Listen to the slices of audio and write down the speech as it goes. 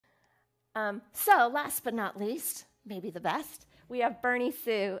So last but not least, maybe the best, we have Bernie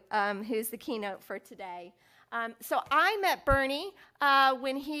Sue, who's the keynote for today. So I met Bernie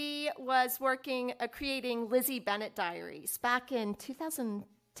when he was working, creating Lizzie Bennet Diaries back in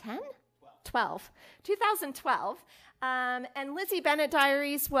 2010? 2012. And Lizzie Bennet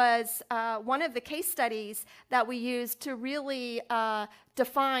Diaries was one of the case studies that we used to really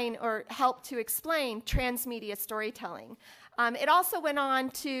define or help to explain transmedia storytelling. It also went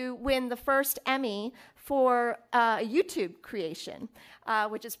on to win the first Emmy for YouTube creation,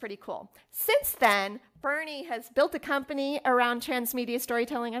 which is pretty cool. Since then, Bernie has built a company around transmedia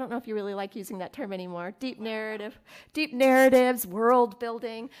storytelling. I don't know if you really like using that term anymore. Deep narratives, world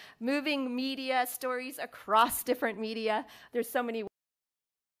building, moving media stories across different media. There's so many.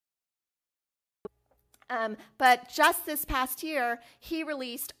 But just this past year, he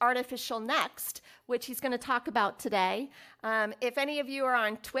released Artificial Next, which he's going to talk about today. If any of you are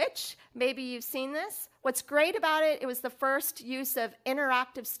on Twitch, maybe you've seen this. What's great about it, it was the first use of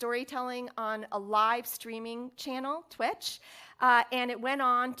interactive storytelling on a live streaming channel, Twitch. And it went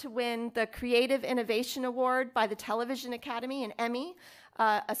on to win the Creative Innovation Award by the Television Academy, an Emmy,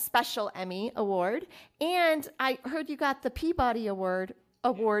 a special Emmy award. And I heard you got the Peabody Award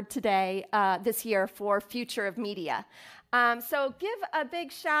today, this year, for Future of Media. So give a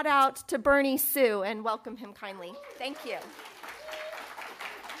big shout out to Bernie Sue and welcome him kindly. Thank you.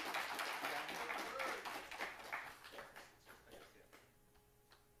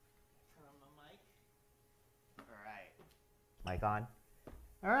 Mic on.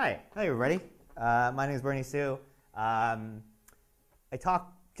 All right. Hi, everybody. My name is Bernie Sue. I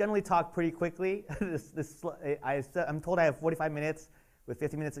generally talk pretty quickly. I'm told I have 45 minutes with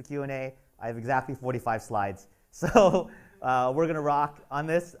 50 minutes of Q&A. I have exactly 45 slides. So we're going to rock on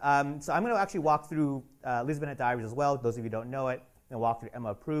this. So I'm going to actually walk through Lizzie Bennet Diaries as well. Those of you who don't know it, I'm going to walk through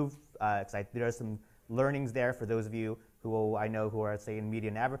Emma Approved, because there are some learnings there for those of you who I know who are, say, in media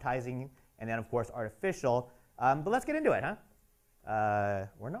and advertising, and then, of course, artificial. But let's get into it, huh?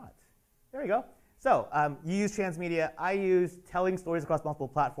 We're not. There we go. So you use transmedia. I use telling stories across multiple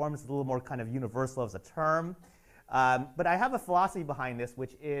platforms. It's a little more kind of universal as a term. But I have a philosophy behind this,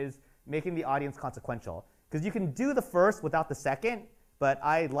 which is making the audience consequential. Because you can do the first without the second, but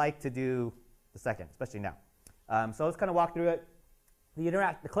I like to do the second, especially now. So let's kind of walk through it.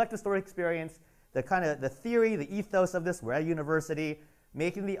 The collective story experience, the theory, the ethos of this. We're at a university,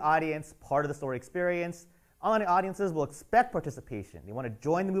 making the audience part of the story experience. Online audiences will expect participation. They want to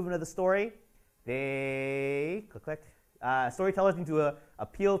join the movement of the story. Storytellers need to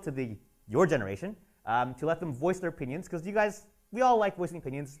appeal to your generation, to let them voice their opinions, because we all like voicing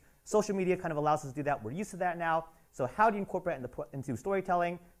opinions. Social media kind of allows us to do that. We're used to that now. So how do you incorporate it into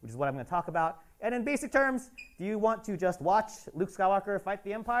storytelling, which is what I'm going to talk about. And in basic terms, do you want to just watch Luke Skywalker fight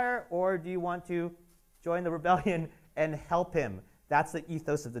the Empire, or do you want to join the rebellion and help him? That's the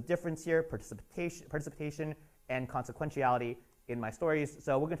ethos of the difference here, participation and consequentiality in my stories.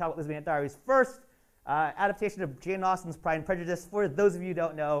 So we're going to talk about Lizzie Bennet Diaries first. Adaptation of Jane Austen's Pride and Prejudice. For those of you who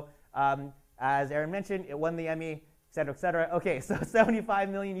don't know, as Aaron mentioned, it won the Emmy, et cetera, et cetera. Okay, so 75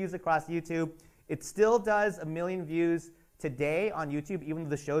 million views across YouTube. It still does 1 million views today on YouTube, even though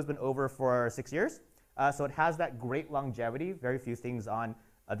the show's been over for 6 years. So it has that great longevity. Very few things on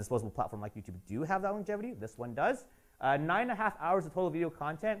a disposable platform like YouTube do have that longevity. This one does. 9.5 hours of total video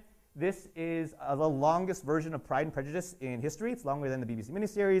content. This is the longest version of Pride and Prejudice in history. It's longer than the BBC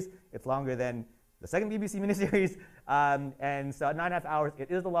miniseries. It's longer than the second BBC miniseries. And so at 9.5 hours, it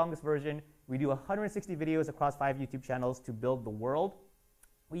is the longest version. We do 160 videos across 5 YouTube channels to build the world.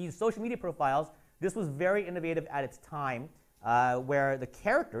 We use social media profiles. This was very innovative at its time, where the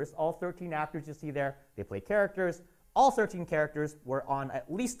characters, all 13 actors you see there, they play characters. All 13 characters were on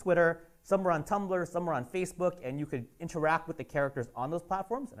at least Twitter. Some were on Tumblr, some were on Facebook, and you could interact with the characters on those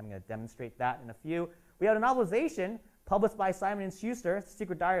platforms, and I'm going to demonstrate that in a few. We had a novelization published by Simon & Schuster,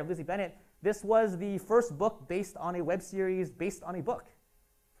 Secret Diary of Lizzie Bennet. This was the first book based on a web series based on a book.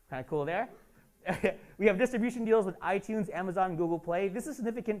 Kind of cool there. We have distribution deals with iTunes, Amazon, and Google Play. This is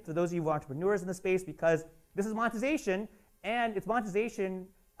significant to those of you who are entrepreneurs in the space because this is monetization, and it's monetization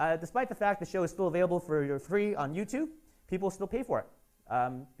despite the fact the show is still available for free on YouTube. People still pay for it.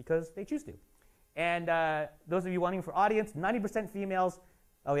 Because they choose to. And those of you wanting for audience, 90% females.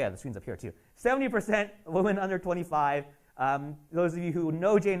 Oh yeah, the screen's up here too. 70% women under 25. Those of you who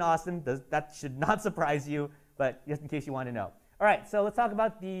know Jane Austen, that should not surprise you, but just in case you want to know. All right, so let's talk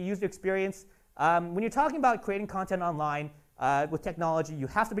about the user experience. When you're talking about creating content online with technology, you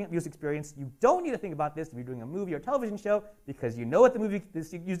have to bring up user experience. You don't need to think about this if you're doing a movie or television show, because you know what the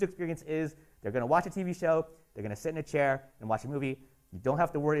user experience is. They're going to watch a TV show. They're going to sit in a chair and watch a movie. You don't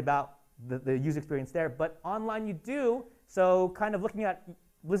have to worry about the user experience there. But online you do, so kind of looking at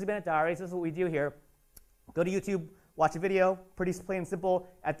Lizzie Bennett Diaries, this is what we do here. Go to YouTube, watch a video, pretty plain and simple.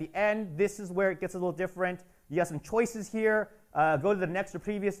 At the end, this is where it gets a little different. You got some choices here. Go to the next or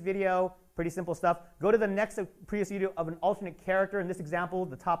previous video, pretty simple stuff. Go to the next or previous video of an alternate character. In this example,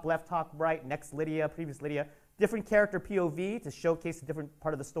 the top left, top right, next Lydia, previous Lydia. Different character POV to showcase a different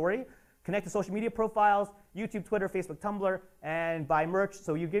part of the story. Connect to social media profiles, YouTube, Twitter, Facebook, Tumblr, and buy merch.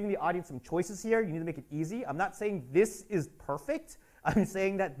 So you're giving the audience some choices here. You need to make it easy. I'm not saying this is perfect. I'm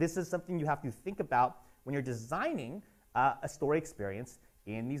saying that this is something you have to think about when you're designing a story experience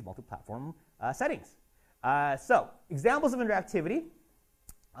in these multi-platform settings. So examples of interactivity.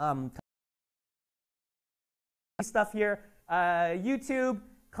 Stuff here. YouTube,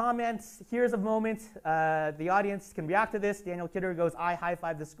 comments. Here's a moment. The audience can react to this. Daniel Kidder goes, I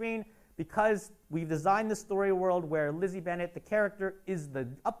high-five the screen. Because we've designed the story world where Lizzie Bennett, the character, is the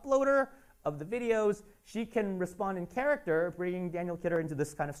uploader of the videos, she can respond in character, bringing Daniel Kidder into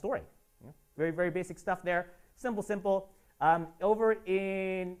this kind of story. Very, very basic stuff there. Simple, simple. Over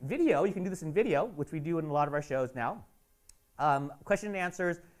in video, you can do this in video, which we do in a lot of our shows now. Question and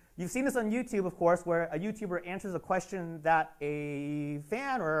answers. You've seen this on YouTube, of course, where a YouTuber answers a question that a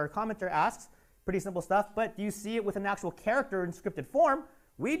fan or a commenter asks. Pretty simple stuff. But do you see it with an actual character in scripted form?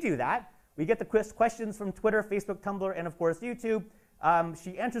 We do that. We get the questions from Twitter, Facebook, Tumblr, and of course YouTube.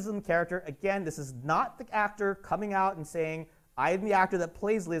 She answers them in character. Again, this is not the actor coming out and saying, I am the actor that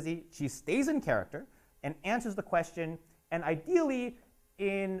plays Lizzie. She stays in character and answers the question. And ideally,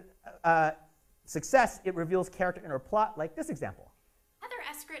 in success, it reveals character in her plot, like this example. Heather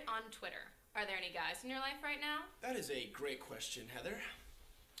Eskrit on Twitter. Are there any guys in your life right now? That is a great question, Heather.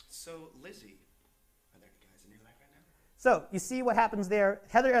 So, Lizzie, are there any guys in your life right now? So you see what happens there.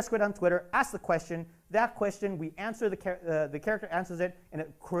 Heather Eskrit on Twitter asks the question. That question, we answer, the character answers it, and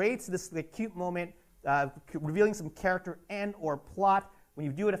it creates this cute moment, revealing some character and or plot. When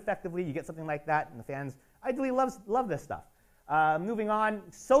you do it effectively, you get something like that, and the fans ideally love this stuff. Moving on,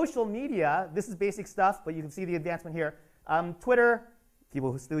 social media. This is basic stuff, but you can see the advancement here. Twitter,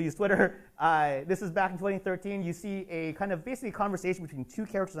 people who still use Twitter. This is back in 2013. You see a kind of basically conversation between two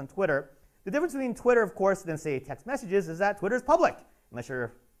characters on Twitter. The difference between Twitter, of course, than say text messages is that Twitter is public, unless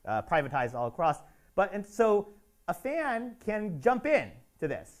you're privatized all across. And so a fan can jump in to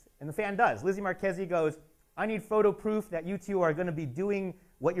this, and the fan does. Lizzie Marchese goes, I need photo proof that you two are going to be doing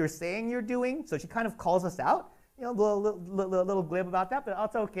what you're saying you're doing. So she kind of calls us out. You know, a little glib about that, but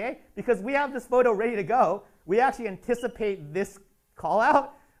that's okay, because we have this photo ready to go. We actually anticipate this call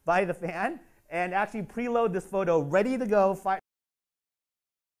out by the fan and actually preload this photo ready to go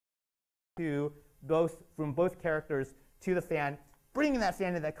to from both characters to the fan, bringing that fan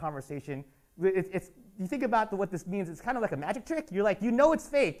into that conversation. You think about what this means. It's kind of like a magic trick. You're like, you know it's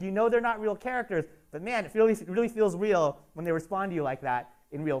fake. You know they're not real characters. But man, it really feels real when they respond to you like that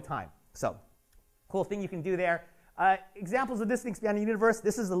in real time. So, cool thing you can do there. Examples of this in Expanding Universe.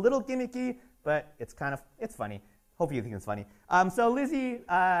 This is a little gimmicky, but it's funny. Hope you think it's funny. So Lizzie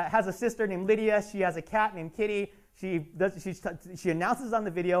has a sister named Lydia. She has a cat named Kitty. She announces on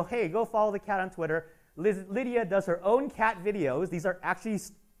the video, hey, go follow the cat on Twitter. Lydia does her own cat videos. These are actually,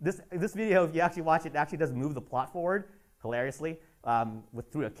 this video, if you actually watch it actually does move the plot forward, hilariously,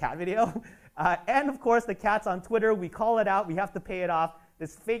 through a cat video. And of course, the cat's on Twitter. We call it out. We have to pay it off.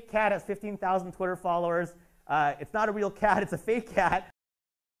 This fake cat has 15,000 Twitter followers. It's not a real cat. It's a fake cat.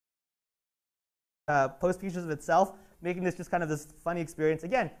 Post pictures of itself, making this just kind of this funny experience.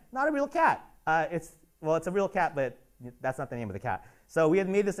 Again, not a real cat. It's a real cat, but that's not the name of the cat. So we had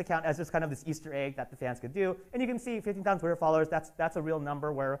made this account as just kind of this Easter egg that the fans could do. And you can see 15,000 Twitter followers. That's a real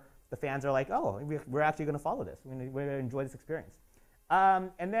number where the fans are like, oh, we're actually going to follow this. We're going to enjoy this experience.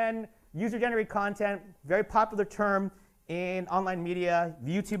 And then user-generated content, very popular term in online media.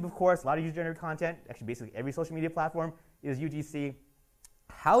 YouTube, of course, a lot of user-generated content. Actually, basically every social media platform is UGC.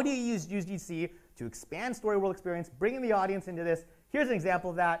 How do you use UGC to expand story world experience, bringing the audience into this? Here's an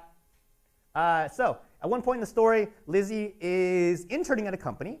example of that. So at one point in the story, Lizzie is interning at a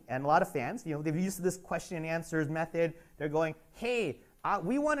company, and a lot of fans, they've used this question and answers method. They're going, hey,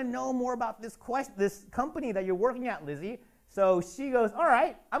 we want to know more about this company that you're working at, Lizzie. So she goes, all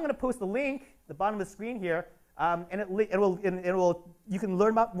right, I'm going to post the link at the bottom of the screen here, and you can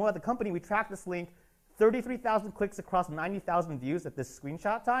learn more about the company. We track this link, 33,000 clicks across 90,000 views at this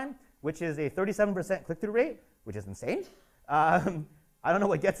screenshot time, which is a 37% click-through rate, which is insane. I don't know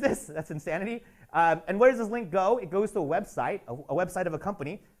what gets this. That's insanity. And where does this link go? It goes to a website of a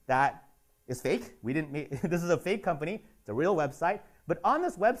company that is fake. This is a fake company. It's a real website. But on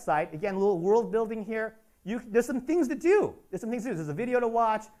this website, again, a little world building here. there's some things to do. There's a video to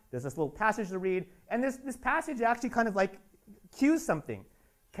watch. There's this little passage to read. And this passage actually kind of like cues something.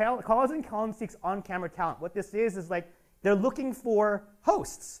 College and Column seeks on-camera talent. What this is like they're looking for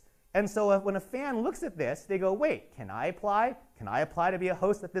hosts. And so when a fan looks at this, they go, wait, can I apply? Can I apply to be a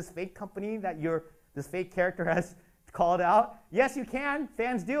host at this fake company that this fake character has called out? Yes, you can.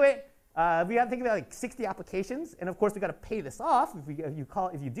 Fans do it. We have to think about like 60 applications. And of course, we've got to pay this off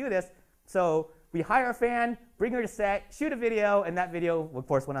if you do this. So we hire a fan, bring her to set, shoot a video, and that video, of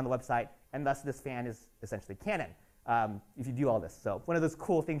course, went on the website. And thus, this fan is essentially canon if you do all this. So one of those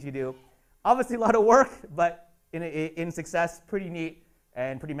cool things you do. Obviously, a lot of work, but in success, pretty neat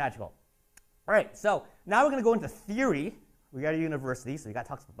and pretty magical. All right, so now we're going to go into theory. We got a university, so we got to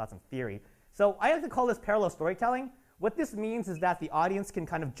talk about some theory. So I like to call this parallel storytelling. What this means is that the audience can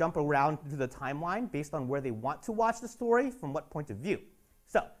kind of jump around through the timeline based on where they want to watch the story from what point of view.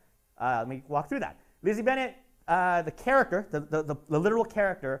 So let me walk through that. Lizzie Bennett, the character, the literal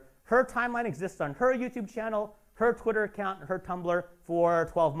character, her timeline exists on her YouTube channel, her Twitter account, and her Tumblr for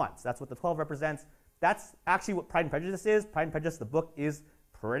 12 months. That's what the 12 represents. That's actually what Pride and Prejudice is. Pride and Prejudice, the book, is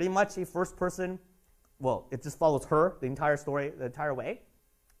pretty much a first person. Well, it just follows her, the entire story, the entire way.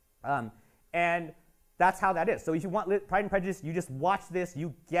 And that's how that is. So if you want Pride and Prejudice, you just watch this,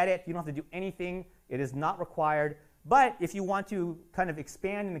 you get it. You don't have to do anything. It is not required. But if you want to kind of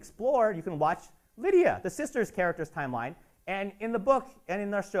expand and explore, you can watch Lydia, the sister's character's timeline. And in the book and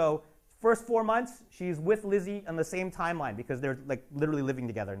in our show, first 4 months, she's with Lizzie on the same timeline because they're like literally living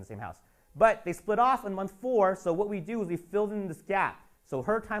together in the same house. But they split off in month 4, so what we do is we filled in this gap. So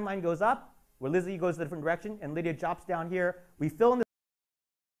her timeline goes up, where Lizzie goes a different direction, and Lydia drops down here. We fill in the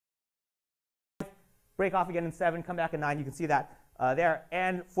break off again in 7, come back in 9. You can see that there.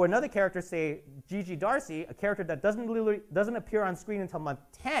 And for another character, say Gigi Darcy, a character that doesn't appear on screen until month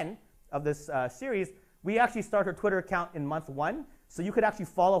 10 of this series, we actually start her Twitter account in month 1, so you could actually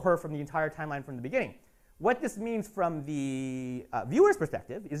follow her from the entire timeline from the beginning. What this means from the viewer's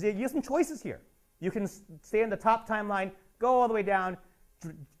perspective is that you have some choices here. You can stay in the top timeline, go all the way down,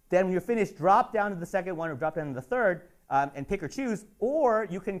 then when you're finished, drop down to the second one or drop down to the third and pick or choose, or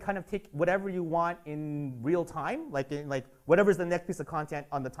you can kind of take whatever you want in real time, like whatever's the next piece of content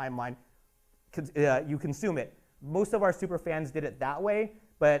on the timeline, you consume it. Most of our super fans did it that way,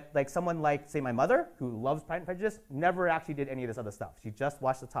 but like someone like, say, my mother, who loves Pride and Prejudice, never actually did any of this other stuff. She just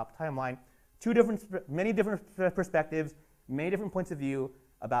watched the top timeline. Many different perspectives, many different points of view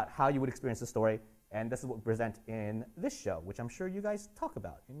about how you would experience the story, and this is what we present in this show, which I'm sure you guys talk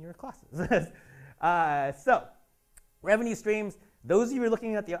about in your classes. So, revenue streams. Those of you who are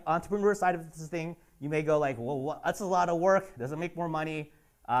looking at the entrepreneur side of this thing, you may go like, well, that's a lot of work. Does it make more money?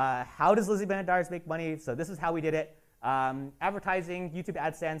 How does Lizzie Bennett Diaries make money? So this is how we did it. Advertising, YouTube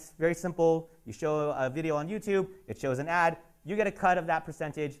AdSense, very simple. You show a video on YouTube, it shows an ad. You get a cut of that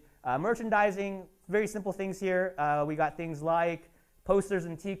percentage. Merchandising, very simple things here. We got things like posters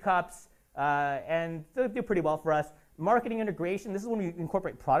and teacups, and they do pretty well for us. Marketing integration, this is when we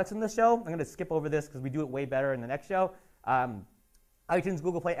incorporate products in the show. I'm going to skip over this because we do it way better in the next show. iTunes,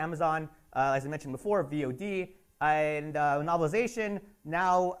 Google Play, Amazon, as I mentioned before, VOD, and novelization,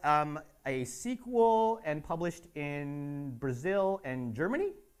 now a sequel and published in Brazil and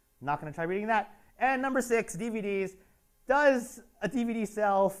Germany. Not going to try reading that. And number 6, DVDs. Does a DVD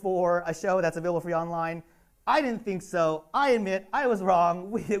sell for a show that's available free online? I didn't think so. I admit I was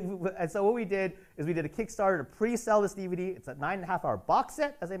wrong. And so what we did is we did a Kickstarter to pre-sell this DVD. It's a 9.5-hour box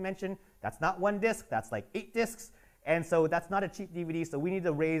set, as I mentioned. That's not 1 disc. That's like 8 discs. And so that's not a cheap DVD. So we need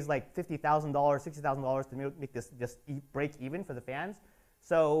to raise like $50,000, $60,000 to make this just break even for the fans.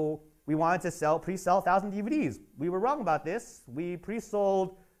 So we wanted to pre-sell 1,000 DVDs. We were wrong about this. We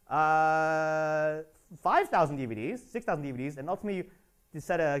pre-sold 5,000 DVDs, 6,000 DVDs, and ultimately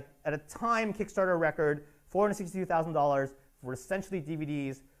set at a time Kickstarter record $462,000 for essentially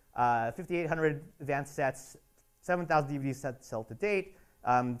DVDs, 5,800 advanced sets, 7,000 DVDs sets sold to date,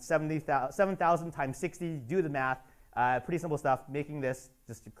 7,000 times 60, do the math. Pretty simple stuff, making this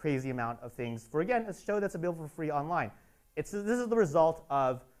just a crazy amount of things for, again, a show that's available for free online. This is the result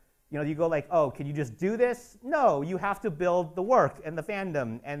of, you go like, oh, can you just do this? No, you have to build the work and the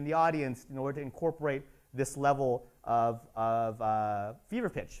fandom and the audience in order to incorporate this level of fever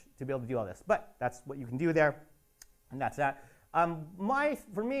pitch to be able to do all this. But that's what you can do there, and that's that.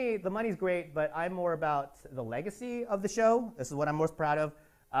 For me, the money's great, but I'm more about the legacy of the show. This is what I'm most proud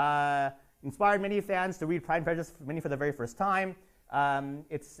of. Inspired many fans to read Pride and Prejudice, many for the very first time.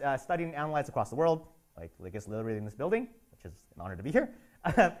 It's studied and analyzed across the world, like I guess literally in this building, which is an honor to be here.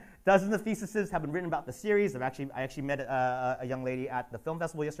 Dozens of theses have been written about the series. I actually met a young lady at the film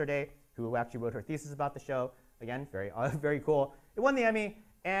festival yesterday who actually wrote her thesis about the show. Again, very cool. It won the Emmy,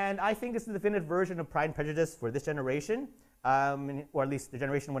 and I think it's the definitive version of Pride and Prejudice for this generation, or at least the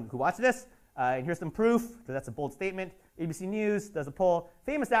generation who watched this. And here's some proof, because that's a bold statement. ABC News does a poll.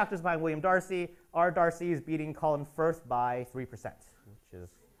 Famous actors behind William Darcy. Our Darcy is beating Colin Firth by 3%, which is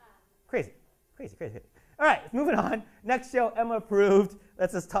crazy. All right, moving on. Next show, Emma approved.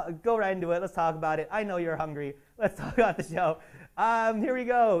 Let's just go right into it. Let's talk about it. I know you're hungry. Let's talk about the show. Here we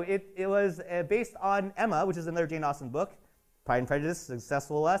go. It was based on Emma, which is another Jane Austen book. Pride and Prejudice,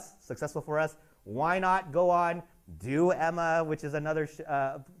 successful for us. Why not go on, do Emma, which is another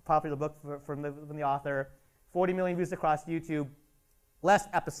popular book from the author. 40 million views across YouTube. Less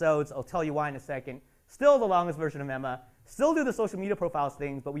episodes. I'll tell you why in a second. Still the longest version of Emma. Still do the social media profiles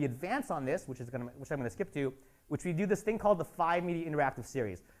things, but we advance on this, which I'm going to skip to, which we do this thing called the 5-media interactive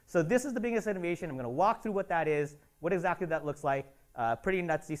series. So this is the biggest innovation. I'm going to walk through what that is, what exactly that looks like, pretty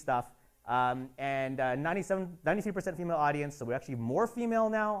nutsy stuff. And 93% female audience, so we're actually more female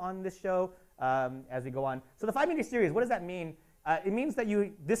now on this show as we go on. So the 5-media series, what does that mean? It means that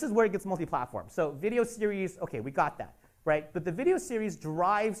this is where it gets multi-platform. So video series, okay, we got that, right? But the video series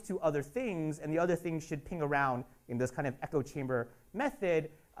drives to other things, and the other things should ping around in this kind of echo chamber method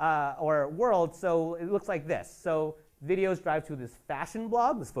or world. So it looks like this. So videos drive to this fashion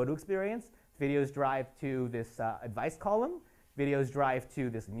blog, this photo experience. Videos drive to this advice column. Videos drive to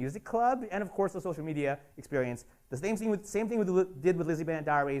this music club, and of course the social media experience. The same thing we did with Lizzie Bennet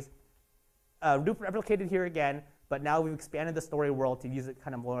Diaries. Replicated here again, but now we've expanded the story world to use it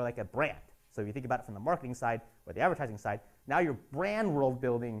kind of more like a brand. So if you think about it from the marketing side or the advertising side, now you're brand world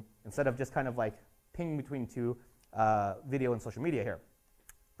building instead of just kind of like pinging between two video and social media here.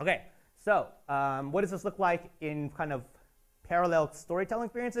 Okay, so what does this look like in kind of parallel storytelling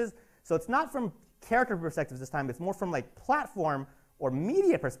experiences? So it's not from character perspectives this time, it's more from like platform or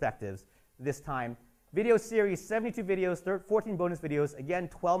media perspectives this time. Video series, 72 videos, 14 bonus videos, again,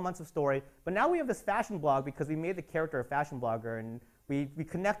 12 months of story. But now we have this fashion blog because we made the character a fashion blogger, and we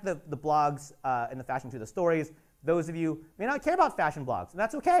connect the blogs and the fashion to the stories. Those of you may not care about fashion blogs, and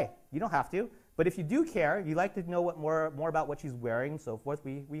that's okay. You don't have to. But if you do care, you like to know more about what she's wearing and so forth,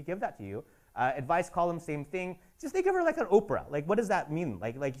 we give that to you. Advice column, same thing. Just think of her like an Oprah. Like, what does that mean?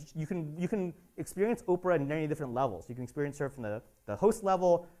 Like you can experience Oprah at many different levels. You can experience her from the host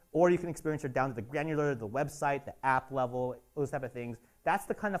level, or you can experience her down to the granular, the website, the app level, those type of things. That's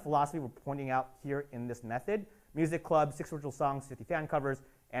the kind of philosophy we're pointing out here in this method. Music club, 6 original songs, 50 fan covers,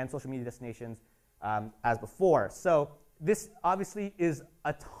 and social media destinations as before. So this obviously is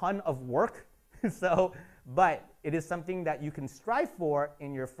a ton of work. But it is something that you can strive for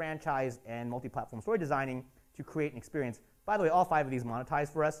in your franchise and multi-platform story designing to create an experience. By the way, all 5 of these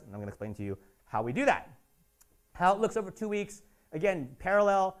monetize for us, and I'm going to explain to you how we do that. How it looks over 2 weeks. Again,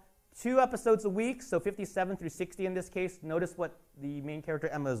 parallel, 2 episodes a week, so 57 through 60 in this case. Notice what the main character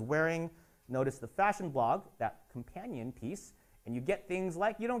Emma is wearing. Notice the fashion blog, that companion piece, and you get things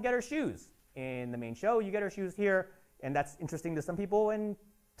like you don't get her shoes in the main show. You get her shoes here, and that's interesting to some people and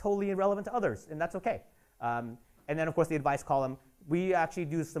totally irrelevant to others, and that's okay. And then, of course, the advice column. We actually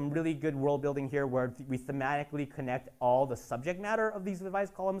do some really good world building here where we thematically connect all the subject matter of these advice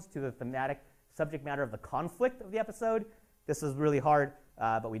columns to the thematic subject matter of the conflict of the episode. This is really hard,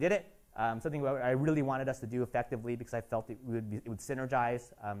 but we did it. Something I really wanted us to do effectively because I felt it would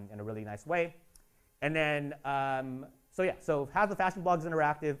synergize in a really nice way. And then, so have the fashion blogs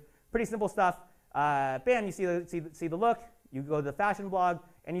interactive. Pretty simple stuff. Bam, you see the look. You go to the fashion blog,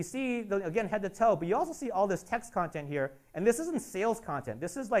 and you see, again, head to toe, but you also see all this text content here. And this isn't sales content.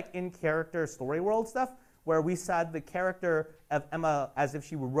 This is like in-character story world stuff where we said the character of Emma as if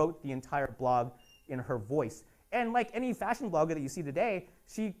she wrote the entire blog in her voice. And like any fashion blogger that you see today,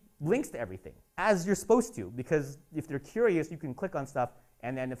 she links to everything, as you're supposed to, because if they're curious, you can click on stuff,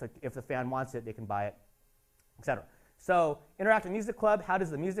 and then if the fan wants it, they can buy it, etc. So interactive music club, how does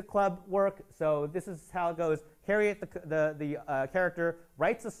the music club work? So this is how it goes. Harriet, the character,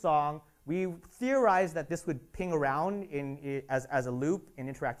 writes a song. We theorized that this would ping around as a loop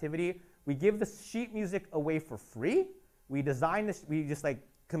in interactivity. We give the sheet music away for free. We design this, we just like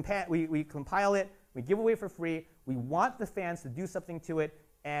we compile it, we give away for free. We want the fans to do something to it,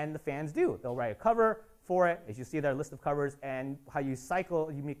 and the fans do. They'll write a cover for it, as you see there, a list of covers, and how you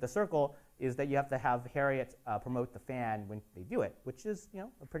make the circle is that you have to have Harriet promote the fan when they do it, which is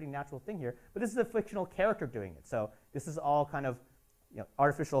a pretty natural thing here. But this is a fictional character doing it, so this is all kind of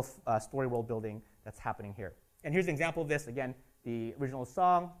artificial story world building that's happening here. And here's an example of this. Again, the original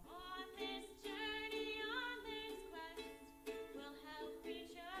song. On this journey, on this quest, we'll help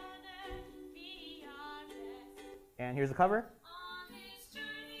each other be our best. And here's the cover. On this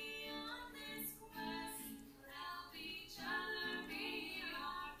journey, on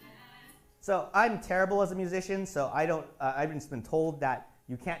So I'm terrible as a musician, so I don't. I've just been told that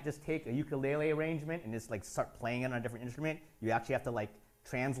you can't just take a ukulele arrangement and just like start playing it on a different instrument. You actually have to like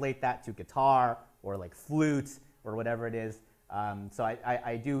translate that to guitar or like flute or whatever it is. So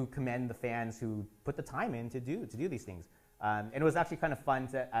I do commend the fans who put the time in to do these things. And it was actually kind of fun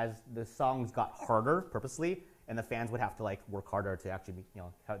as the songs got harder purposely, and the fans would have to like work harder to actually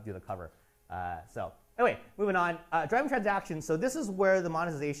do the cover. So anyway, moving on. Driving transactions. So this is where the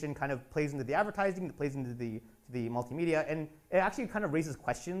monetization kind of plays into the advertising, it plays into the multimedia, and it actually kind of raises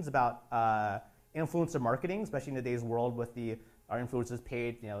questions about influencer marketing, especially in today's world with our influencers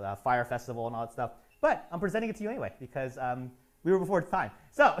paid, the Fire Festival and all that stuff. But I'm presenting it to you anyway because we were before its time.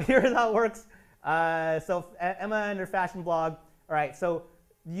 So here's how it works. So Emma and her fashion blog. All right, so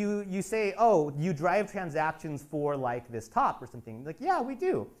you say, oh, you drive transactions for like this top or something. Like, yeah, we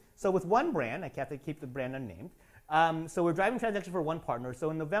do. So with one brand, I have to keep the brand unnamed. So we're driving transactions for one partner. So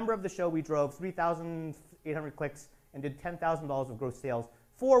in November of the show, we drove 3,800 clicks and did $10,000 of gross sales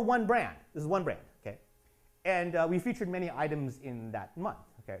for one brand. This is one brand, okay? And we featured many items in that month,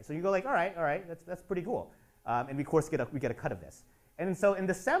 okay? So you go like, all right, that's pretty cool. And we, of course, get a cut of this. And so in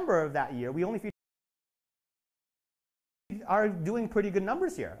December of that year, we only are doing pretty good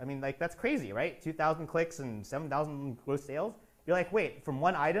numbers here. I mean, like, that's crazy, right? 2,000 clicks and 7,000 gross sales. You're like, wait, from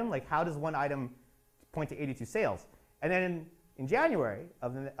one item, like, how does one item point to 82 sales? And then in January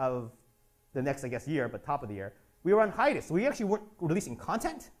of the next, I guess, year, but top of the year, we were on hiatus. So we actually weren't releasing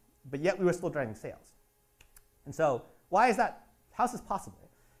content, but yet we were still driving sales. And so why is that? How is this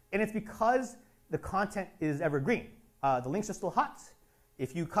possible? And it's because the content is evergreen. The links are still hot.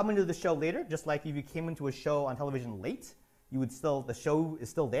 If you come into the show later, just like if you came into a show on television late, the show is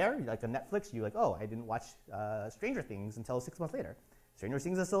still there. Like on Netflix, you're like, oh, I didn't watch Stranger Things until 6 months later. Stranger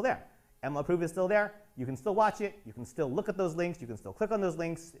Things is still there. Emma Approved is still there. You can still watch it. You can still look at those links. You can still click on those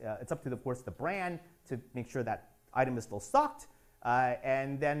links. It's up to, of course, the brand to make sure that item is still stocked.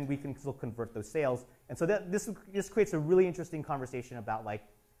 And then we can still convert those sales. And so this creates a really interesting conversation about like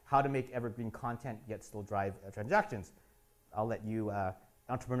how to make evergreen content yet still drive transactions. I'll let you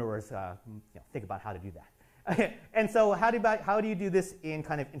entrepreneurs think about how to do that. And so how do you do this in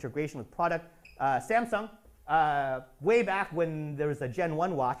kind of integration with product? Samsung, way back when there was a Gen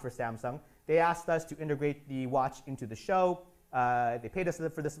 1 watch for Samsung, they asked us to integrate the watch into the show. They paid us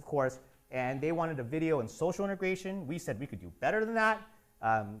for this, of course, and they wanted a video and social integration. We said we could do better than that,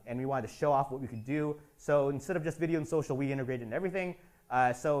 and we wanted to show off what we could do. So instead of just video and social, we integrated in everything.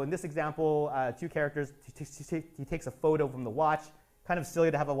 So in this example, two characters, he takes a photo from the watch. Kind of silly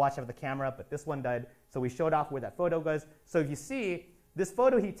to have a watch have the camera, but this one did. So we showed off where that photo goes. So if you see, this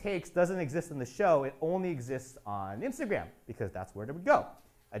photo he takes doesn't exist in the show. It only exists on Instagram because that's where it would go.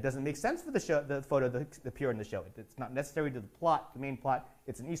 It doesn't make sense for the photo to appear in the show. It's not necessary to the plot, the main plot.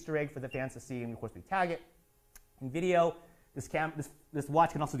 It's an Easter egg for the fans to see, and of course we tag it. In video, this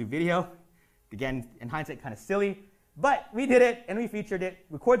watch can also do video. Again, in hindsight, kind of silly. But we did it, and we featured it.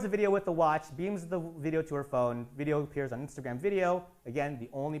 Records a video with the watch, beams the video to her phone. Video appears on Instagram Video. Again, the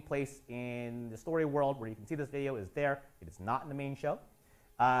only place in the story world where you can see this video is there. It is not in the main show.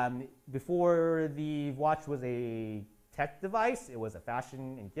 Before the watch was a tech device, it was a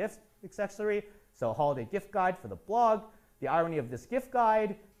fashion and gift accessory. So a holiday gift guide for the blog. The irony of this gift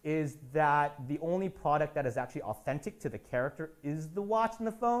guide is that the only product that is actually authentic to the character is the watch and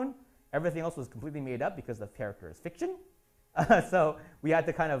the phone. Everything else was completely made up because the character is fiction. So we had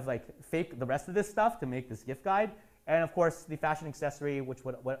to kind of like fake the rest of this stuff to make this gift guide. And of course, the fashion accessory,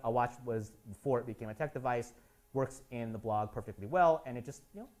 what a watch was before it became a tech device, works in the blog perfectly well, and it just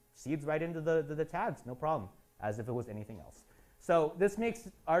seeds right into the tags, no problem, as if it was anything else. So this makes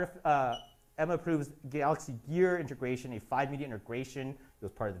Emma Approved's Galaxy Gear integration a 5-media integration. It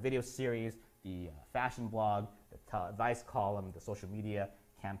was part of the video series, the fashion blog, the advice column, the social media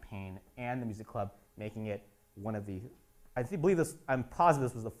campaign, and the music club, making it one of the, I'm positive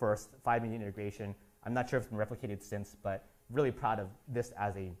this was the first 5-media integration. I'm not sure if it's been replicated since, but really proud of this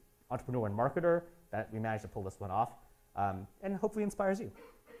as an entrepreneur and marketer that we managed to pull this one off, and hopefully inspires you.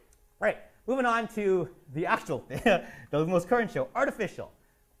 All right, moving on to the actual, the most current show, Artificial,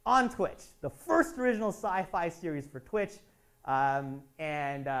 on Twitch, the first original sci-fi series for Twitch.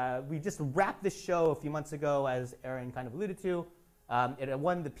 We just wrapped this show a few months ago, as Aaron kind of alluded to. It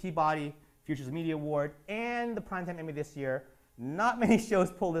won the Peabody Futures of Media Award and the Primetime Emmy this year. Not many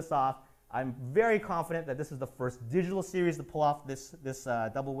shows pull this off. I'm very confident that this is the first digital series to pull off this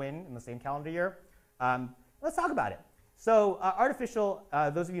double win in the same calendar year. Let's talk about it. So Artificial,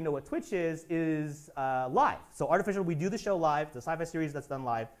 those of you who know what Twitch is live. So Artificial, we do the show live. It's a sci-fi series that's done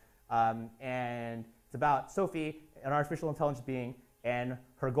live. And it's about Sophie, an artificial intelligence being, and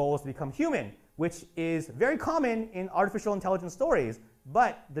her goal is to become human, which is very common in artificial intelligence stories.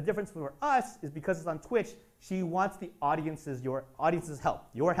 But the difference for us is because it's on Twitch, she wants the your audience's help,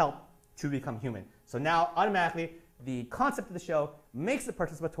 your help to become human. So now automatically the concept of the show makes it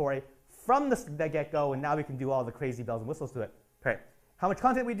participatory from the get-go, and now we can do all the crazy bells and whistles to it. Okay. How much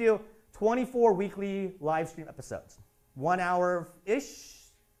content we do? 24 weekly live stream episodes. 1 hour-ish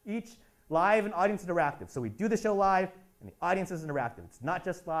each, live and audience interactive. So we do the show live, and the audience is interactive. It's not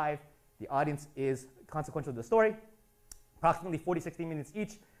just live. The audience is consequential to the story. Approximately 40-60 minutes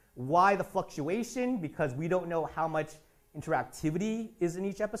each. Why the fluctuation? Because we don't know how much interactivity is in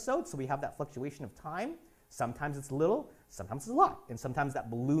each episode, so we have that fluctuation of time. Sometimes it's little, sometimes it's a lot, and sometimes that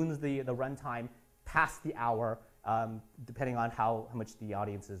balloons the runtime past the hour, depending on how much the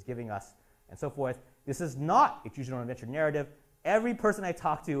audience is giving us, and so forth. This is not a choose-your-own adventure narrative. Every person I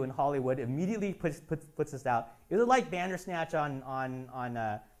talk to in Hollywood immediately puts this out. Is it like Bandersnatch on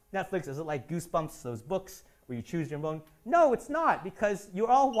Netflix? Is it like Goosebumps, those books where you choose your own? No, it's not, because you're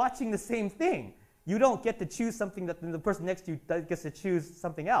all watching the same thing. You don't get to choose something that the person next to you gets to choose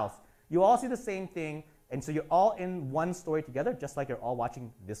something else. You all see the same thing, and so you're all in one story together, just like you're all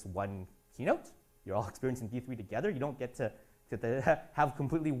watching this one keynote. You're all experiencing D3 together. You don't get to have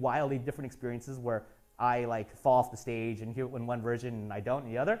completely wildly different experiences where I like fall off the stage and hear it in one version and I don't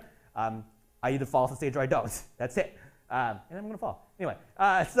in the other. I either fall off the stage or I don't. That's it. And I'm going to fall. Anyway,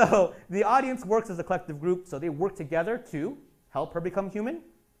 so the audience works as a collective group, so they work together to help her become human,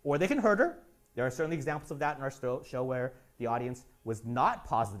 or they can hurt her. There are certainly examples of that in our show where the audience was not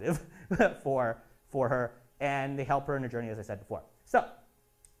positive for her, and they help her in her journey, as I said before. So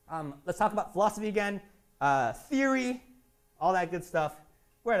let's talk about philosophy again. Theory, all that good stuff.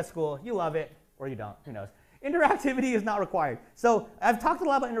 We're at a school. You love it, or you don't. Who knows? Interactivity is not required. So I've talked a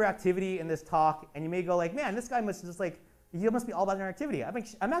lot about interactivity in this talk, and you may go like, man, this guy must just like, he must be all about interactivity.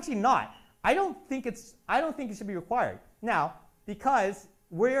 I'm actually not. I don't think it should be required. Now, because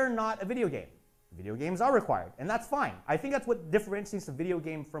we're not a video game. Video games are required, and that's fine. I think that's what differentiates a video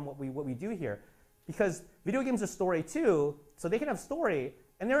game from what we do here, because video games are story too, so they can have story,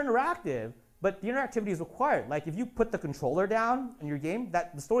 and they're interactive, but the interactivity is required. Like if you put the controller down in your game,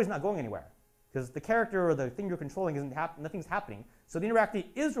 the story's not going anywhere, because the character or the thing you're controlling nothing's happening. So the interactivity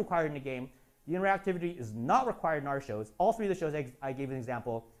is required in the game. The interactivity is not required in our shows. All three of the shows I gave an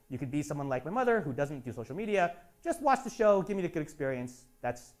example. You could be someone like my mother who doesn't do social media. Just watch the show, give me the good experience.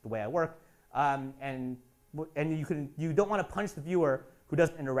 That's the way I work. And you don't want to punish the viewer who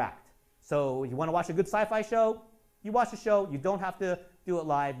doesn't interact. So you want to watch a good sci-fi show, you watch the show. You don't have to do it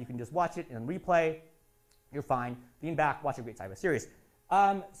live. You can just watch it and replay. You're fine. Lean back, watch a great sci-fi series.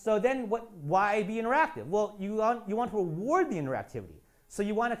 So then why be interactive? Well, you want to reward the interactivity. So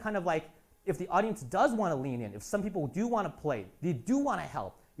you want to kind of like, if the audience does want to lean in, if some people do want to play, they do want to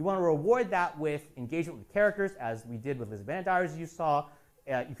help, you want to reward that with engagement with characters, as we did with Lizzie Bennet Diaries, you saw.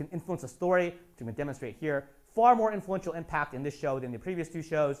 You can influence a story, which I'm going to demonstrate here. Far more influential impact in this show than the previous two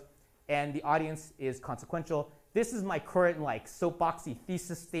shows, and the audience is consequential. This is my current like soapboxy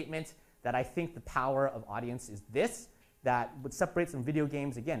thesis statement that I think the power of audience is this, that what separates from video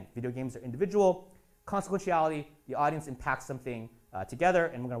games, again, video games are individual. Consequentiality, the audience impacts something together,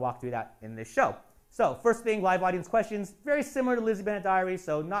 and we're going to walk through that in this show. So first thing, live audience questions. Very similar to Lizzie Bennet Diaries,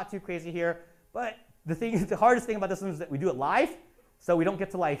 so not too crazy here. But the hardest thing about this one is that we do it live, so we don't get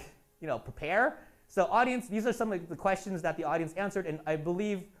to prepare. So audience, these are some of the questions that the audience answered, and I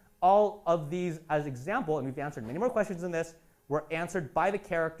believe all of these as example, and we've answered many more questions in this, were answered by the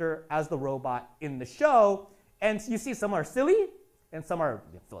character as the robot in the show. And you see some are silly, and some are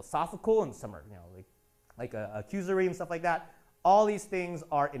philosophical, and some are like accusory and stuff like that. All these things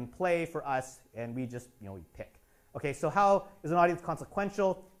are in play for us, and we just we pick. Okay, so how is an audience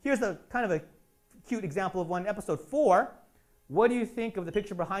consequential? Here's a kind of a cute example of one. Episode 4. What do you think of the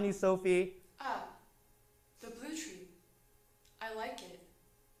picture behind you, Sophie? The blue tree. I like it,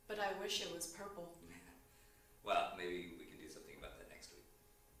 but I wish it was purple. Well, maybe we can do something about that next week.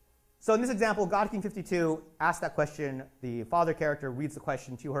 So in this example, God King 52 asks that question. The father character reads the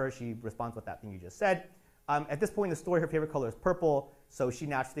question to her. She responds with that thing you just said. At this point in the story, her favorite color is purple, so she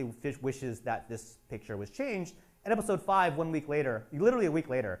naturally wishes that this picture was changed. In episode 5, 1 week later, literally a week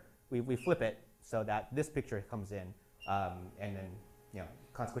later, we flip it so that this picture comes in, and then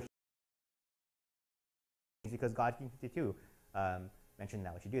consequently, because God King 52 mentioned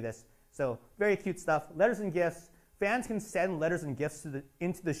that we should do this. So very cute stuff. Letters and gifts. Fans can send letters and gifts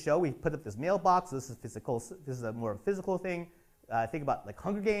into the show. We put up this mailbox. So this is physical. This is a more physical thing. Think about like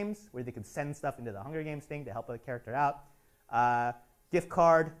Hunger Games, where they can send stuff into the Hunger Games thing to help a character out. Gift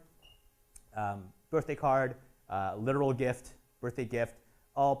card, birthday card, literal gift, birthday gift,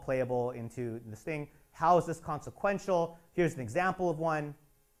 all playable into this thing. How is this consequential? Here's an example of one.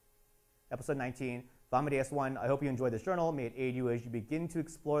 Episode 19, Amadeus 1. I hope you enjoyed this journal. May it aid you as you begin to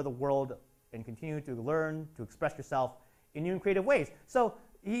explore the world and continue to learn to express yourself in new and creative ways. So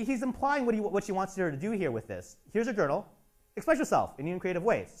he's implying what she wants her to do here with this. Here's a journal. Express yourself in new and creative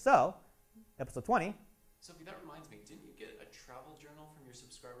ways. So, episode 20. Sophie, that reminds me, didn't you get a travel journal from your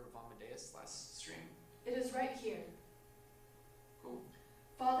subscriber Amadeus last stream? It is right here. Cool.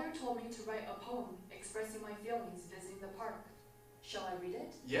 Father told me to write a poem expressing my feelings visiting the park. Shall I read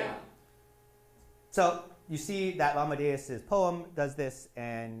it? Yeah. So you see that Amadeus' poem does this,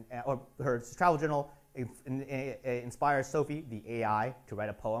 or her travel journal inspires Sophie, the AI, to write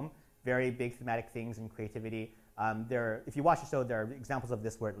a poem. Very big thematic things in creativity. If you watch the show, there are examples of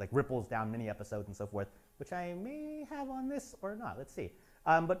this where it like ripples down many episodes and so forth, which I may have on this or not. Let's see.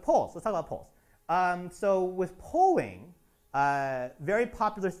 But polls. Let's talk about polls. So with polling, very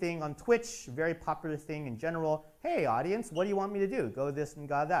popular thing on Twitch, very popular thing in general. Hey, audience, what do you want me to do? Go this and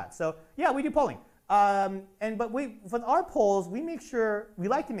go that. So yeah, we do polling. But with our polls, we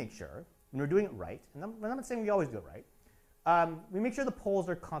like to make sure, when we're doing it right, and I'm not saying we always do it right, we make sure the polls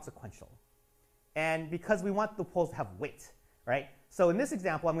are consequential. And because we want the polls to have weight, right? So in this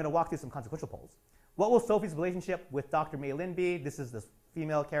example, I'm going to walk through some consequential polls. What will Sophie's relationship with Dr. Mei Lin be? This is this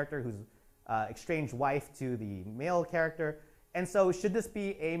female character who's estranged wife to the male character. And so should this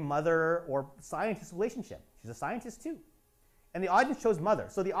be a mother or scientist relationship? She's a scientist too. And the audience chose mother.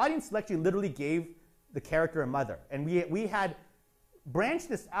 So the audience actually literally gave the character a mother. And we had branched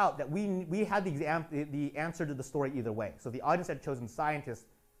this out that we had the answer to the story either way. So the audience had chosen scientist,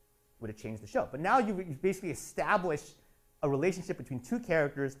 would have changed the show. But now you've basically established a relationship between two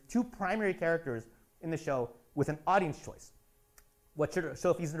characters, two primary characters in the show with an audience choice. What should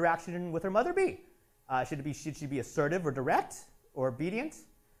Sophie's interaction with her mother be? Should she be assertive or direct or obedient?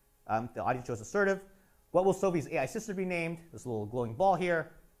 The audience chose assertive. What will Sophie's AI sister be named? This little glowing ball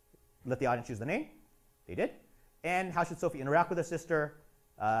here. Let the audience choose the name. They did. And how should Sophie interact with her sister?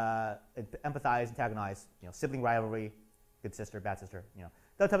 Empathize, antagonize, sibling rivalry, good sister, bad sister,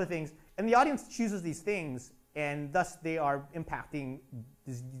 that type of things. And the audience chooses these things, and thus they are impacting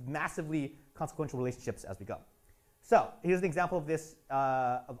these massively consequential relationships as we go. So here's an example of this,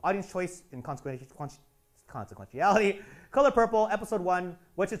 of audience choice in consequentiality. Color purple, episode 1.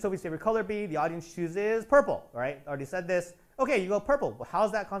 What should Sophie's favorite color be? The audience chooses purple, right? Already said this. Okay, you go purple. Well,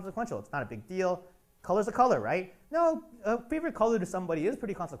 how's that consequential? It's not a big deal. Color's a color, right? No, a favorite color to somebody is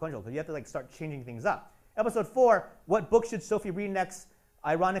pretty consequential because you have to start changing things up. Episode 4, what book should Sophie read next?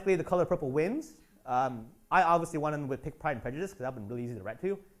 Ironically, The Color Purple wins. I obviously wanted to pick Pride and Prejudice because that would have been really easy to write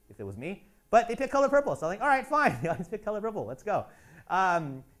to if it was me. But they picked Color Purple, so I'm like, all right, fine. The audience picked Color Purple. Let's go.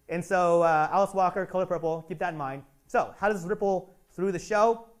 And so Alice Walker, Color Purple, keep that in mind. So how does this ripple through the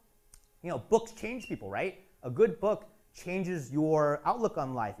show? Books change people, right? A good book changes your outlook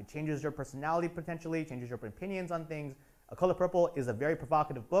on life. It changes your personality potentially, changes your opinions on things. A Color Purple is a very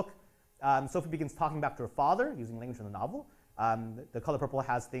provocative book. Sophie begins talking back to her father using language from the novel. The Color Purple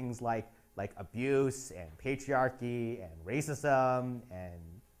has things like abuse and patriarchy and racism and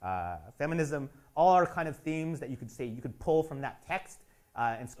feminism. All are kind of themes that you could pull from that text.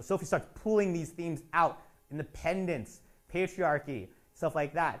 And so Sophie starts pulling these themes out: independence, patriarchy, stuff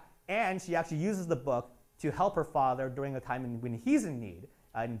like that. And she actually uses the book to help her father during a time when he's in need,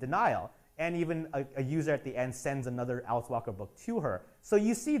 in denial. And even a user at the end sends another Alice Walker book to her. So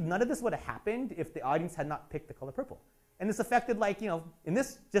you see, none of this would have happened if the audience had not picked The Color Purple. And this affected, in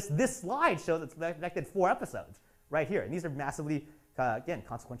this slide shows it's affected 4 episodes right here. And these are massively, again,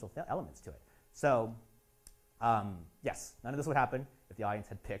 consequential elements to it. So, yes, none of this would happen if the audience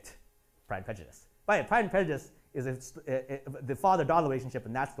had picked Pride and Prejudice. But Pride and Prejudice is the father-daughter relationship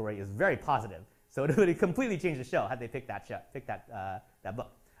in that story is very positive. So it would have completely changed the show had they picked that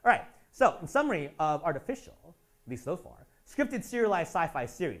book. All right. So in summary of Artificial, at least so far, scripted serialized sci-fi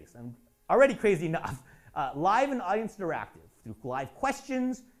series, and already crazy enough, live and audience interactive through live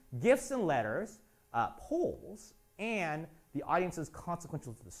questions, gifts and letters, polls, and the audience's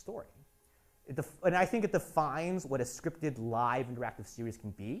consequential to the story. And I think it defines what a scripted live interactive series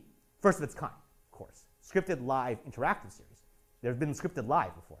can be. First of its kind, of course. Scripted live interactive series. There have been scripted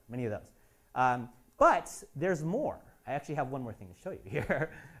live before, many of those. But there's more. I actually have one more thing to show you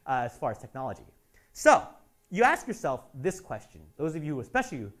here as far as technology. So you ask yourself this question. Those of you,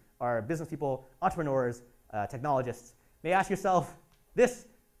 especially who are business people, entrepreneurs, technologists, may ask yourself this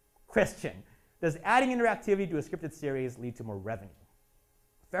question. Does adding interactivity to a scripted series lead to more revenue?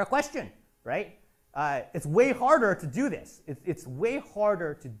 Fair question, right? It's way harder to do this. It's way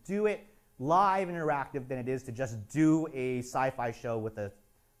harder to do it live and interactive than it is to just do a sci-fi show with a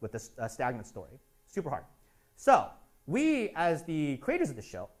stagnant story. Super hard. So we, as the creators of the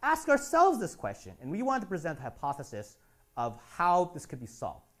show, ask ourselves this question, and we wanted to present a hypothesis of how this could be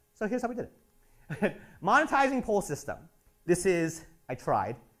solved. So here's how we did it. Monetizing poll system. This is, I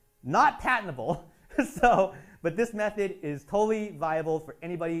tried, not patentable, but this method is totally viable for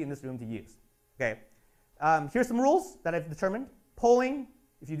anybody in this room to use. Okay. Here's some rules that I've determined. Polling,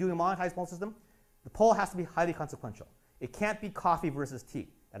 if you're doing a monetized poll system, the poll has to be highly consequential. It can't be coffee versus tea.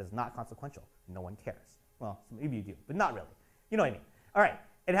 That is not consequential. No one cares. Well, maybe you do, but not really. You know what I mean. All right.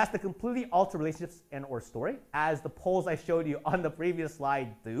 It has to completely alter relationships and or story, as the polls I showed you on the previous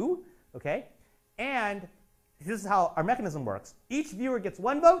slide do. Okay. And this is how our mechanism works. Each viewer gets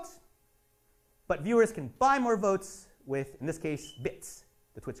 1 vote, but viewers can buy more votes with, in this case, bits,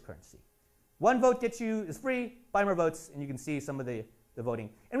 the Twitch currency. 1 vote gets you is free, buy more votes, and you can see some of the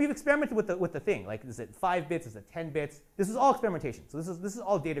voting. And we've experimented with the thing, like is it 5 bits, is it 10 bits? This is all experimentation. So this is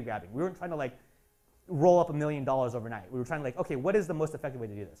all data grabbing. We weren't trying to like roll up $1 million overnight. We were trying to like, okay, what is the most effective way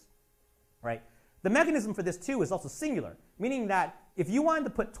to do this, right? The mechanism for this too is also singular, meaning that if you wanted to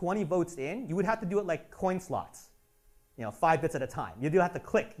put 20 votes in, you would have to do it like coin slots, 5 bits at a time. You do have to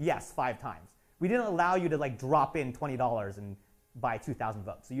click yes 5 times. We didn't allow you to like drop in $20 and buy 2,000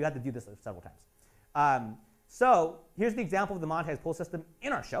 votes. So you had to do this several times. So here's the example of the monetized poll system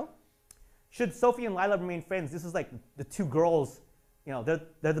in our show. Should Sophie and Lila remain friends? This is like the 2 girls,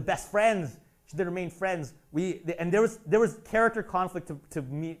 they're the best friends. Should they remain friends? And there was character conflict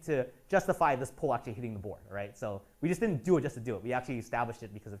to justify this poll actually hitting the board, right? So we just didn't do it just to do it. We actually established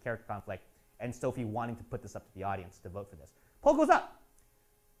it because of character conflict and Sophie wanting to put this up to the audience to vote for this. Poll goes up.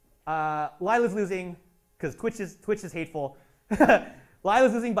 Lila's losing because Twitch is hateful.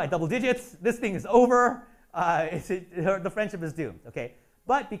 Lila's losing by double digits. This thing is over. The friendship is doomed. Okay,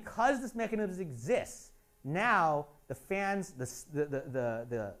 but because this mechanism exists, now the fans,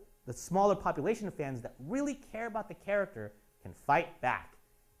 the smaller population of fans that really care about the character can fight back.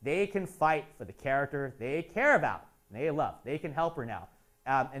 They can fight for the character they care about, they love. They can help her now.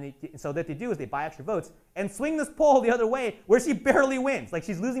 So what they do is they buy extra votes and swing this poll the other way where she barely wins. Like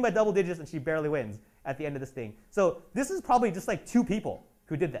she's losing by double digits and she barely wins at the end of this thing. So this is probably just like 2 people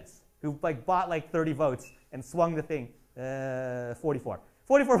who did this, who like bought like 30 votes and swung the thing, 44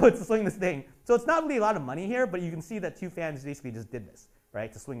 votes to swing this thing. So it's not really a lot of money here, but you can see that 2 fans basically just did this,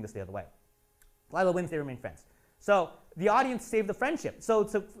 right, to swing this the other way. Lila wins, they remain friends. So the audience saved the friendship. So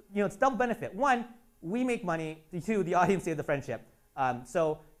it's double benefit. 1, we make money. 2, the audience saved the friendship.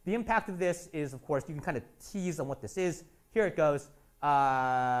 So the impact of this is, of course, you can kind of tease on what this is. Here it goes.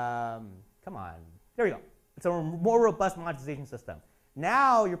 Come on. There we go. It's a more robust monetization system.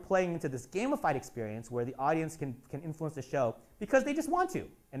 Now you're playing into this gamified experience where the audience can influence the show because they just want to,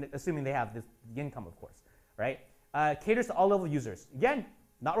 and assuming they have the income, of course, right? Caters to all level users. Again,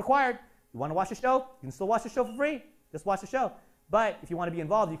 not required. You want to watch the show? You can still watch the show for free. Just watch the show. But if you want to be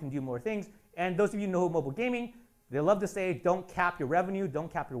involved, you can do more things. And those of you who know mobile gaming, they love to say, don't cap your revenue,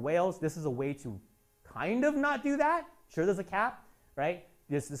 don't cap your whales. This is a way to kind of not do that. Sure, there's a cap, right?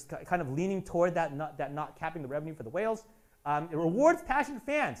 There's this kind of leaning toward that not capping the revenue for the whales. It rewards passionate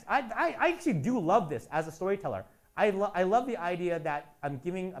fans. I actually do love this as a storyteller. I love the idea that I'm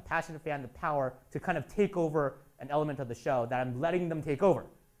giving a passionate fan the power to kind of take over an element of the show that I'm letting them take over.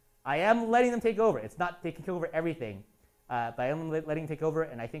 I am letting them take over. It's not taking over everything, but I am letting them take over,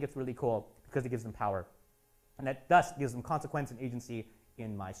 and I think it's really cool because it gives them power. And that thus gives them consequence and agency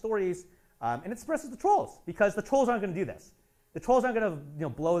in my stories. And it suppresses the trolls, because the trolls aren't going to do this. The trolls aren't going to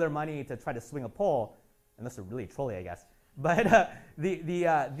blow their money to try to swing a poll, unless they're really trolly, I guess. But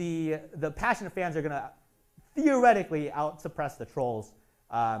the passionate fans are going to theoretically out-suppress the trolls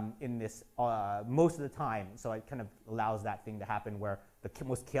in this most of the time. So it kind of allows that thing to happen where the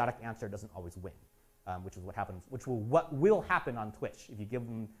most chaotic answer doesn't always win, which is what happens, what will happen on Twitch. If you give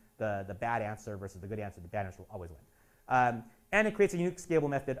them the bad answer versus the good answer, the bad answer will always win. And it creates a unique, scalable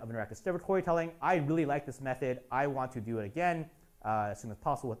method of interactive storytelling. I really like this method. I want to do it again as soon as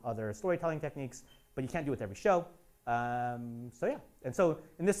possible with other storytelling techniques, but you can't do it with every show. So yeah, and so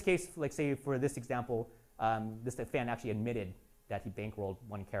in this case, like say for this example, this fan actually admitted that he bankrolled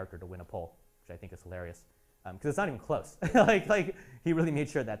one character to win a poll, which I think is hilarious, because it's not even close. like he really made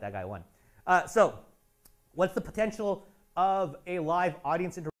sure that guy won. So what's the potential of a live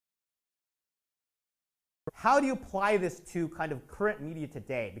audience interaction? How do you apply this to kind of current media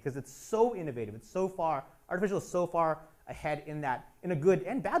today? Because it's so innovative, it's so far, artificial is so far ahead in that, in a good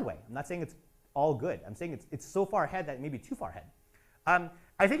and bad way. I'm not saying it's all good. I'm saying it's so far ahead that it may be too far ahead.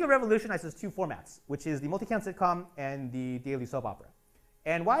 I think it revolutionizes 2 formats, which is the multi-cam sitcom and the daily soap opera.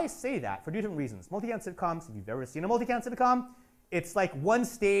 And why I say that, for different reasons. Multicam sitcoms, if you've ever seen a multicam sitcom, it's like one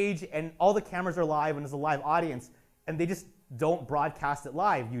stage and all the cameras are live and there's a live audience, and they just don't broadcast it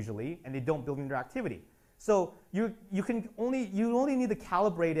live usually, and they don't build interactivity. So you only need to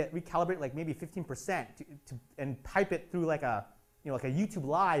recalibrate like maybe 15% and pipe it through like a YouTube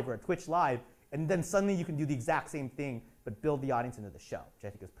Live or a Twitch Live, and then suddenly you can do the exact same thing but build the audience into the show, which I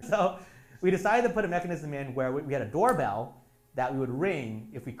think is pretty. So we decided to put a mechanism in where we had a doorbell that we would ring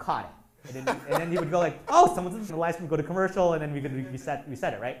if we caught it, and then you would go like, oh, someone's in the live stream, go to commercial, and then we could reset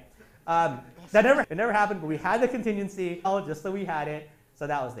it, right? It never happened, but we had the contingency just so we had it. So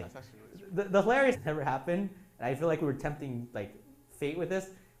that was the thing. The hilarious never happened, and I feel like we were tempting like fate with this,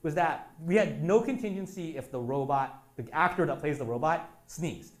 was that we had no contingency if the actor that plays the robot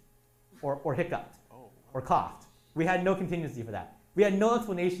sneezed or hiccuped or coughed. We had no contingency for that. We had no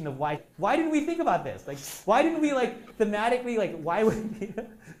explanation of why. Why didn't we think about this? Like, why didn't we like thematically like why would we?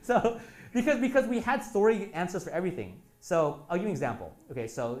 So because we had story answers for everything. So I'll give you an example. Okay,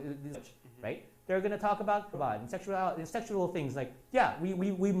 so right, they're going to talk about and sexual things. Like, yeah,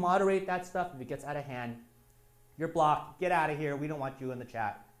 we moderate that stuff if it gets out of hand. You're blocked. Get out of here. We don't want you in the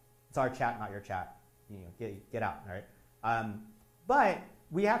chat. It's our chat, not your chat. Get out. All right. But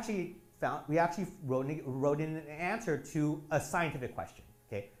we actually wrote in an answer to a scientific question.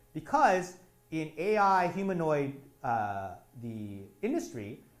 Okay, because in AI humanoid the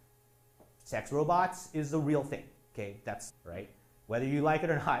industry, sex robots is a real thing. Okay, that's right. Whether you like it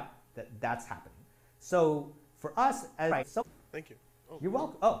or not, that's happening. So for us, Thank you. Oh, you're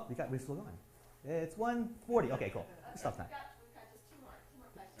welcome. Oh, we're still going. It's 1:40. Okay, cool. Stop time. We've got just two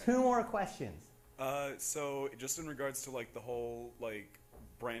more questions. 2 more questions. So just in regards to like the whole like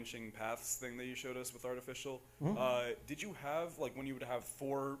branching paths thing that you showed us with artificial, did you have like when you would have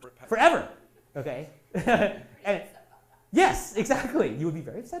 4 Forever. Okay. And yes, exactly. You would be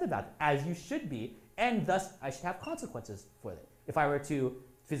very upset about it, as you should be, and thus I should have consequences for it. If I were to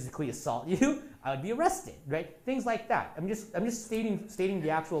physically assault you, I would be arrested, right? Things like that. I'm just stating the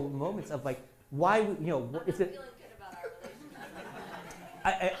actual moments of like why if it.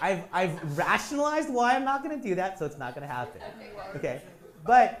 I've rationalized why I'm not going to do that, so it's not going to happen. Okay,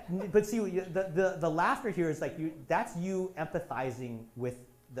 but see, the laughter here is like that's you empathizing with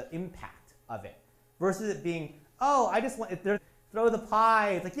the impact of it, versus it being, oh, I just want throw the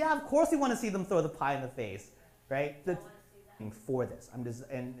pie. It's like, yeah, of course we want to see them throw the pie in the face, right? For this, I'm just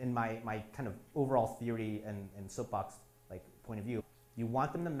in my kind of overall theory and soapbox like point of view. You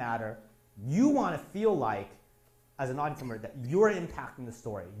want them to matter. You want to feel like, as an audience member, that you're impacting the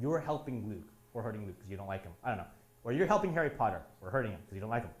story. You're helping Luke or hurting Luke because you don't like him. I don't know. Or you're helping Harry Potter or hurting him because you don't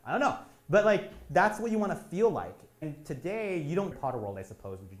like him. I don't know. But like that's what you want to feel like. And today you don't Potter World, I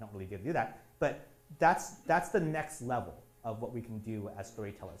suppose, which you don't really get to do that. But that's the next level of what we can do as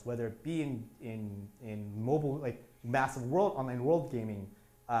storytellers, whether it be in mobile, like massive online world gaming,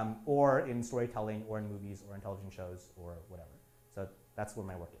 or in storytelling, or in movies, or in television shows, or whatever. So that's where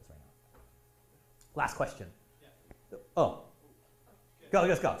my work is right now. Last question. Yeah. Oh. Go.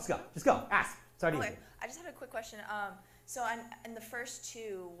 Just go. Ask. Sorry. Okay. I just had a quick question. So in the first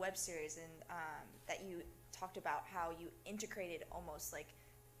 2 web series, that you talked about how you integrated almost like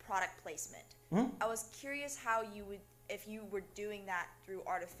product placement. Mm-hmm. I was curious how you would, if you were doing that through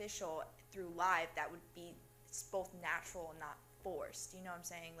artificial, through live, that would be both natural and not forced. You know what I'm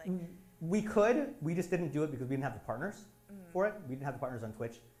saying? Like we could. We just didn't do it because we didn't have the partners for it. We didn't have the partners on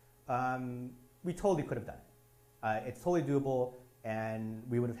Twitch. We totally could have done it. It's totally doable, and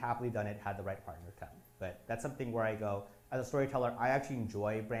we would have happily done it had the right partner come. But that's something where I go, as a storyteller, I actually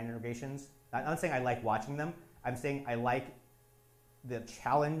enjoy brand integrations. I'm not saying I like watching them. I'm saying I like the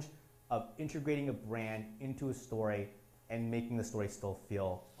challenge of integrating a brand into a story and making the story still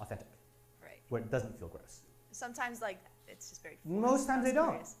feel authentic. Right. Where it doesn't feel gross. Sometimes like it's just very Most times they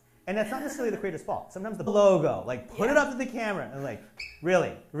don't. And that's not necessarily the creator's fault. Sometimes the logo, like put it up to the camera and like,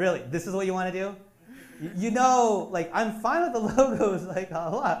 really, this is what you want to do? Like I'm fine with the logos, like a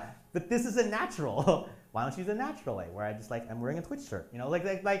lot, but this isn't natural. Why don't you use a natural way where I just like, I'm wearing a Twitch shirt,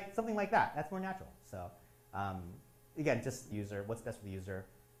 like something like that. That's more natural. So again, just what's best for the user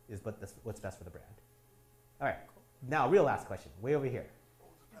is what's best for the brand. All right, now real last question, way over here.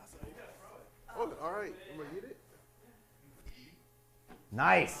 Oh, all right, I'm gonna get it.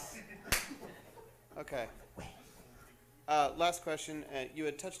 Nice. Okay. Last question. You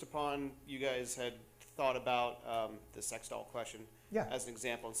had touched upon, you guys had thought about the sex doll question as an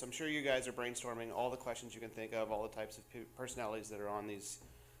example. And so I'm sure you guys are brainstorming all the questions you can think of, all the types of personalities that are on these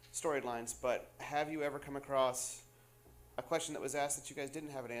storylines. But have you ever come across a question that was asked that you guys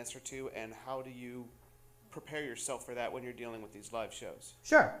didn't have an answer to, and how do you prepare yourself for that when you're dealing with these live shows?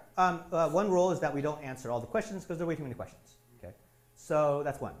 Sure. One rule is that we don't answer all the questions because there are way too many questions. Okay, so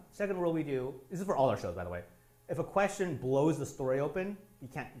that's one. Second rule we do, this is for all our shows, by the way. If a question blows the story open, you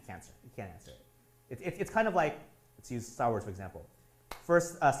can't answer it. It's kind of like, let's use Star Wars for example.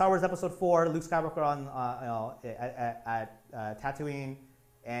 First, Star Wars Episode 4, Luke Skywalker at Tatooine,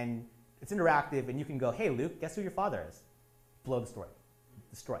 and it's interactive, and you can go, hey Luke, guess who your father is? Blow the story,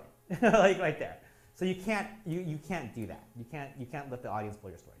 destroy it, like right there. So you can't do that. You can't let the audience blow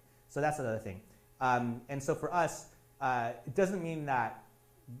your story. So that's another thing. And so for us, it doesn't mean that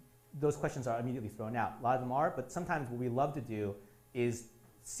those questions are immediately thrown out. A lot of them are, but sometimes what we love to do is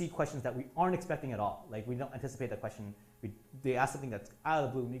see questions that we aren't expecting at all. Like we don't anticipate that question. They ask something that's out of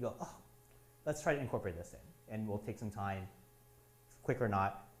the blue, and we go, oh, let's try to incorporate this in. And we'll take some time, quick or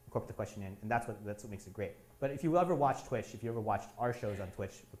not, incorporate the question in, and that's what makes it great. But if you ever watch Twitch, if you ever watched our shows on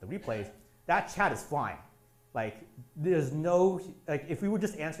Twitch with the replays, that chat is flying. Like there's no, like if we were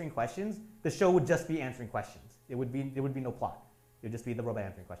just answering questions, the show would just be answering questions. There would be no plot. It would just be the robot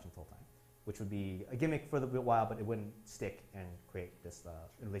answering questions the whole time, which would be a gimmick for a while, but it wouldn't stick and create this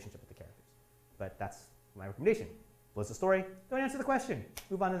relationship with the characters. But that's my recommendation. Blows the story, don't answer the question.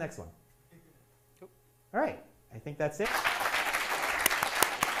 Move on to the next one. All right, I think that's it.